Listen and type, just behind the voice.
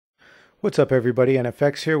What's up everybody,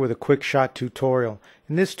 NFX here with a quick shot tutorial.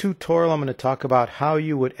 In this tutorial I'm going to talk about how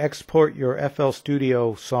you would export your FL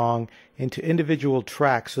Studio song into individual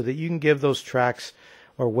tracks so that you can give those tracks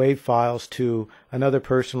or WAV files to another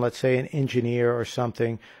person, let's say an engineer or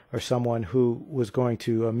something, or someone who was going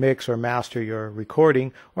to mix or master your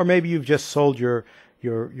recording, or maybe you've just sold your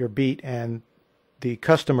beat and the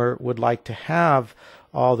customer would like to have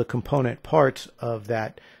all the component parts of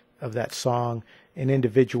that song in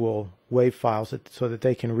individual WAV files so that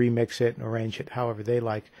they can remix it and arrange it however they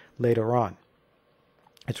like later on.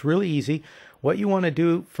 It's really easy. What you want to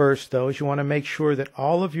do first, though, is you want to make sure that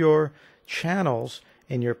all of your channels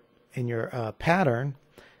in your pattern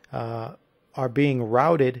are being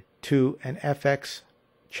routed to an FX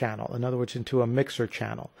channel. In other words, into a mixer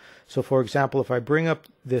channel. So, for example, if I bring up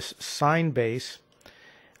this sine bass,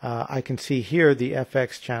 I can see here the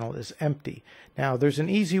FX channel is empty. Now, there's an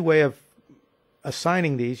easy way of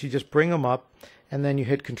assigning these. You just bring them up and then you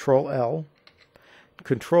hit Control L.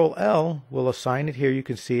 Control L will assign it here. You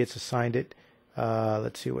can see it's assigned it,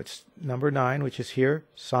 let's see, what's number 9, which is here,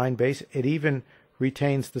 sine bass. It even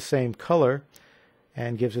retains the same color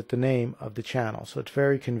and gives it the name of the channel. So it's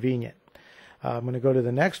very convenient. I'm going to go to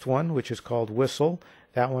the next one, which is called whistle.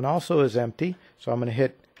 That one also is empty. So I'm going to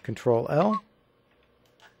hit Control L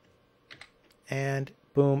and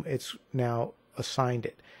boom, it's now assigned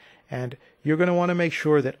it. And you're going to want to make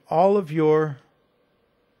sure that all of your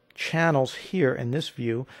channels here in this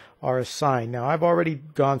view are assigned. Now, I've already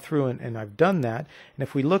gone through and I've done that. And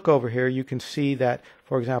if we look over here, you can see that,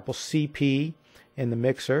 for example, CP in the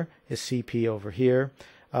mixer is CP over here.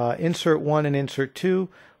 Insert 1 and Insert 2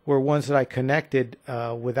 were ones that I connected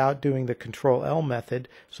without doing the Control L method.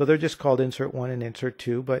 So they're just called Insert 1 and Insert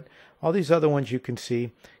 2. But all these other ones you can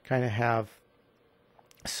see kind of have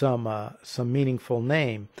some meaningful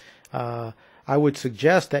name. I would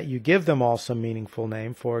suggest that you give them all some meaningful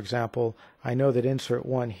name. For example, I know that Insert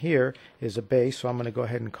 1 here is a bass, so I'm going to go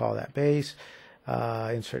ahead and call that bass.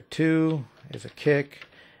 Insert 2 is a kick,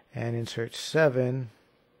 and Insert 7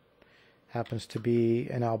 happens to be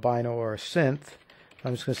an albino or a synth.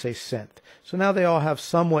 I'm just going to say synth. So now they all have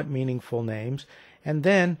somewhat meaningful names. And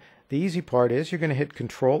then the easy part is you're going to hit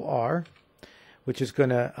Control R, which is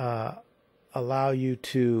going to allow you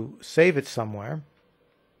to save it somewhere.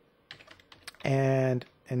 And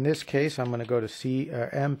in this case, I'm going to go to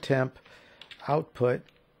M temp output,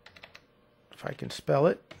 if I can spell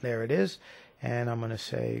it. There it is. And I'm going to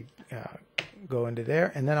say go into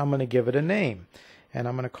there, and then I'm going to give it a name, and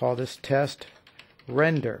I'm going to call this test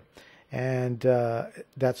render, and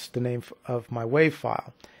that's the name of my WAV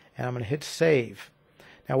file. And I'm going to hit save.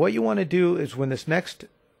 Now, what you want to do is when this next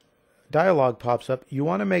dialog pops up, you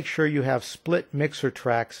want to make sure you have split mixer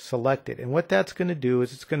tracks selected, and what that's going to do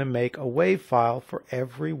is it's going to make a WAV file for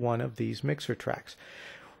every one of these mixer tracks.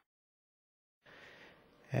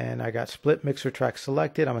 And I got split mixer tracks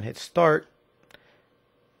selected. I'm going to hit start,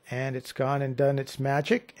 and it's gone and done its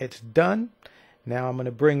magic. It's done. Now I'm going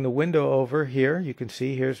to bring the window over here. You can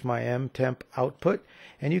see here's my M temp output,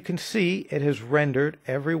 and you can see it has rendered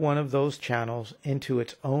every one of those channels into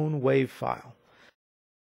its own WAV file.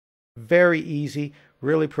 Very easy,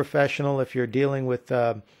 really professional. If you're dealing with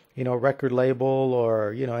record label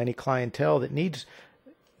or any clientele that needs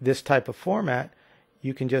this type of format,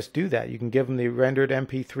 you can just do that. You can give them the rendered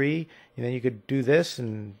MP3, and then you could do this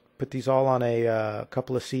and put these all on a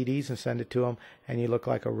couple of CDs and send it to them, and you look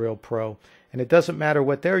like a real pro. And it doesn't matter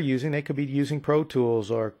what they're using. They could be using Pro Tools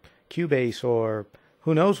or Cubase or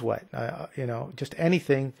who knows what, just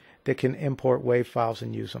anything that can import WAV files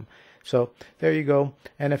and use them. So there you go,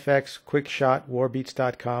 NFX, quick shot,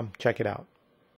 warbeats.com. Check it out.